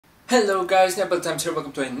Hello guys, Untitled Chapter here,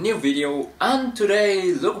 welcome to a new video, and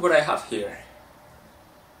today look what I have here.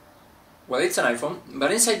 Well, it's an iPhone, but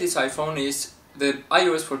inside this iPhone is the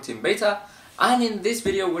iOS 14 beta, and in this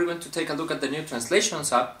video we're going to take a look at the new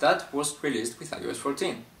translations app that was released with iOS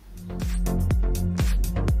 14.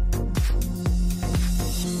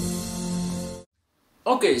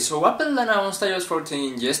 Okay, so Apple announced iOS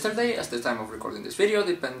 14 yesterday, at the time of recording this video,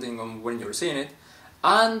 depending on when you're seeing it.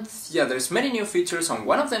 And yeah, there's many new features, and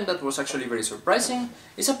one of them that was actually very surprising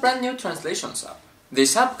is a brand new translations app.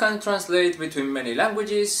 This app can translate between many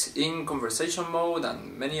languages, in conversation mode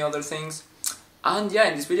and many other things. And yeah,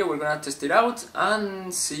 in this video we're gonna test it out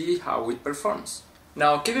and see how it performs.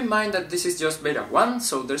 Now keep in mind that this is just beta 1,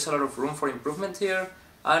 so there's a lot of room for improvement here,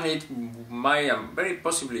 and it might and very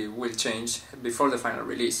possibly will change before the final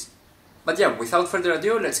release. But yeah, without further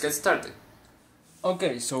ado, let's get started.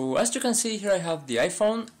 Okay, so as you can see here I have the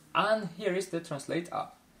iPhone, and here is the Translate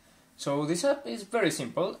app. So this app is very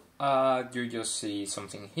simple. You just see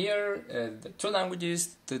something here, the two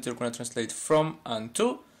languages that you're going to translate from and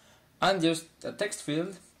to, and just a text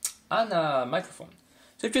field and a microphone.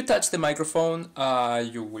 So if you touch the microphone,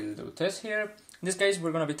 you will do tests here. In this case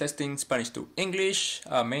we're going to be testing Spanish to English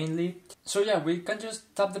mainly. So yeah, we can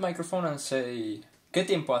just tap the microphone and say, ¿Qué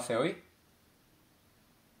tiempo hace hoy?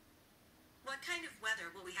 What kind of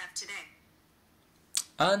weather will we have today?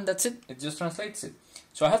 And that's it, it just translates it.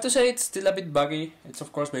 So I have to say it's still a bit buggy. It's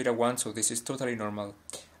of course beta 1, so this is totally normal.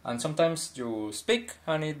 And sometimes you speak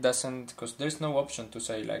and it doesn't, because there's no option to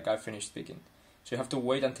say like I finished speaking. So you have to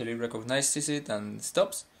wait until it recognizes it and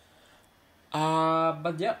stops.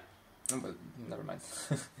 But yeah, well, never mind.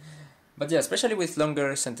 But yeah, especially with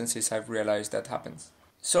longer sentences I've realized that happens.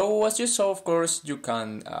 So as you saw, of course, you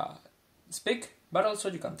can speak, but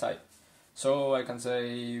also you can type. So I can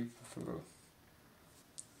say,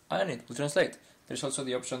 and it will translate. There's also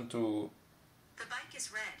the option to The bike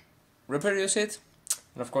is red. reproduce it,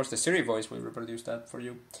 and of course the Siri voice will reproduce that for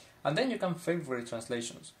you. And then you can favorite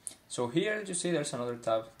translations. So here you see there's another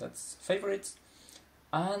tab that's favorites,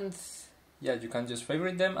 and yeah, you can just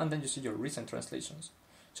favorite them, and then you see your recent translations.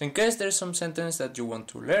 So in case there's some sentence that you want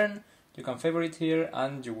to learn, you can favorite here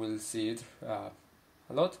and you will see it a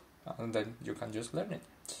lot, and then you can just learn it.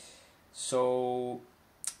 So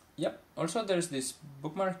yeah, also there's this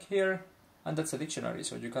bookmark here, and that's a dictionary,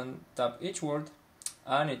 so you can tap each word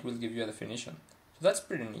and it will give you a definition. So that's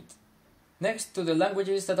pretty neat. Next to the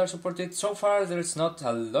languages that are supported, so far there's not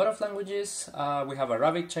a lot of languages. We have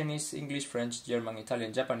Arabic, Chinese, English, French, German,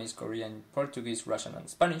 Italian, Japanese, Korean, Portuguese, Russian and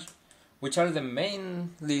Spanish, which are the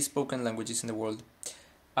mainly spoken languages in the world.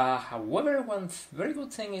 However, one very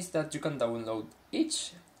good thing is that you can download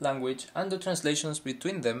each language and do translations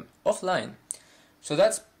between them offline. So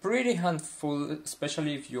that's pretty handful,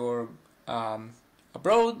 especially if you're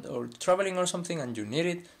abroad or traveling or something and you need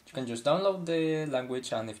it. You can just download the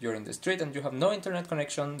language, and if you're in the street and you have no internet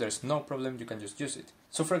connection, there's no problem, you can just use it.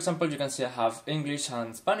 So for example, you can see I have English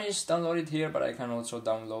and Spanish downloaded here, but I can also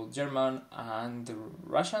download German and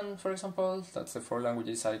Russian, for example. That's the 4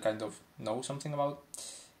 languages I kind of know something about.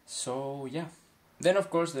 So yeah. Then of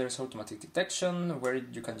course there's automatic detection, where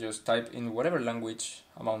you can just type in whatever language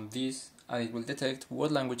among these, and it will detect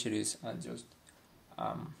what language it is and just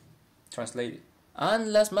translate it.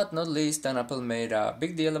 And last but not least, and Apple made a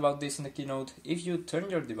big deal about this in the keynote, if you turn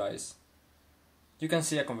your device, you can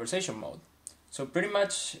see a conversation mode. So pretty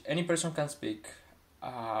much any person can speak,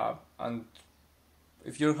 and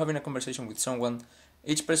if you're having a conversation with someone,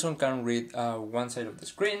 each person can read one side of the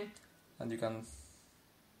screen, and you can,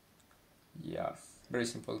 yeah, very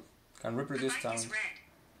simple, can reproduce sound.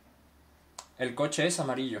 El coche es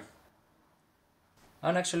amarillo.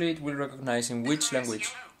 And actually it will recognize in which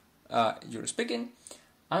language you're speaking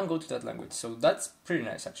and go to that language. So that's pretty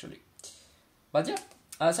nice actually. But yeah,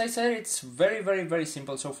 as I said, it's very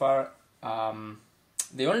simple so far.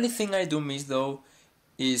 The only thing I do miss though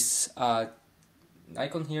is an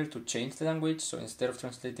icon here to change the language. So instead of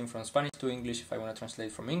translating from Spanish to English, if I want to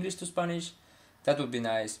translate from English to Spanish, that would be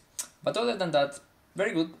nice. But other than that,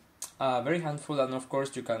 very good, very handful, and of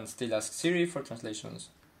course you can still ask Siri for translations.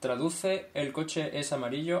 Traduce el coche es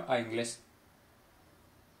amarillo a inglés.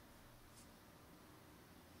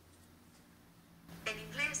 En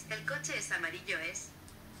inglés, el coche es amarillo es.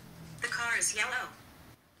 The car is yellow.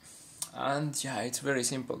 And yeah, it's very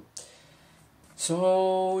simple.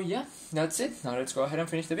 So yeah, that's it. Now let's go ahead and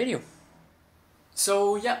finish the video.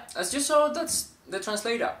 So yeah, as you saw, that's the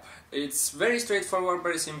Translate app. It's very straightforward,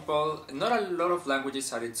 very simple. Not a lot of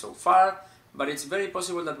languages added so far, but it's very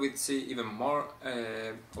possible that we'd see even more,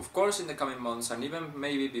 of course, in the coming months, and even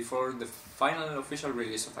maybe before the final official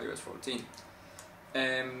release of iOS 14.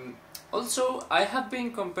 Also, I have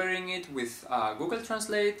been comparing it with Google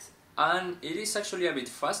Translate, and it is actually a bit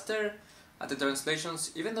faster at the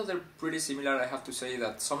translations. Even though they're pretty similar, I have to say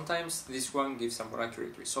that sometimes this one gives a more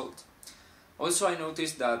accurate result. Also, I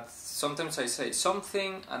noticed that sometimes I say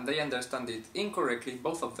something and they understand it incorrectly,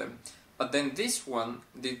 both of them, but then this one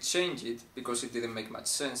did change it because it didn't make much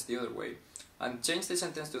sense the other way, and changed the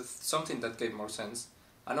sentence to something that gave more sense,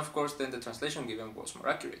 and of course then the translation given was more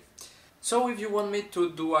accurate. So if you want me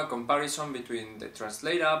to do a comparison between the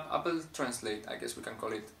Translate app, Apple Translate I guess we can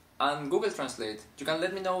call it, and Google Translate, you can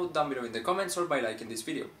let me know down below in the comments or by liking this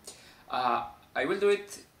video. I will do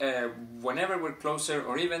it whenever we're closer,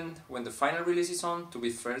 or even when the final release is on, to be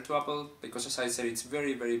fair to Apple, because as I said, it's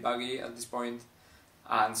very buggy at this point,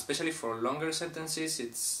 and especially for longer sentences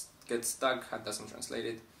it gets stuck and doesn't translate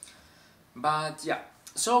it. But yeah,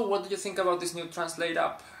 so what do you think about this new Translate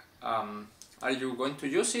app? Are you going to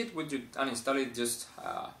use it? Would you uninstall it just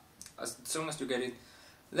as soon as you get it?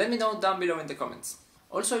 Let me know down below in the comments.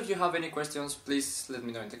 Also, if you have any questions, please let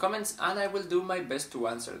me know in the comments and I will do my best to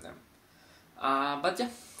answer them. But yeah,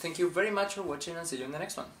 thank you very much for watching and see you in the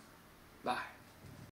next one. Bye.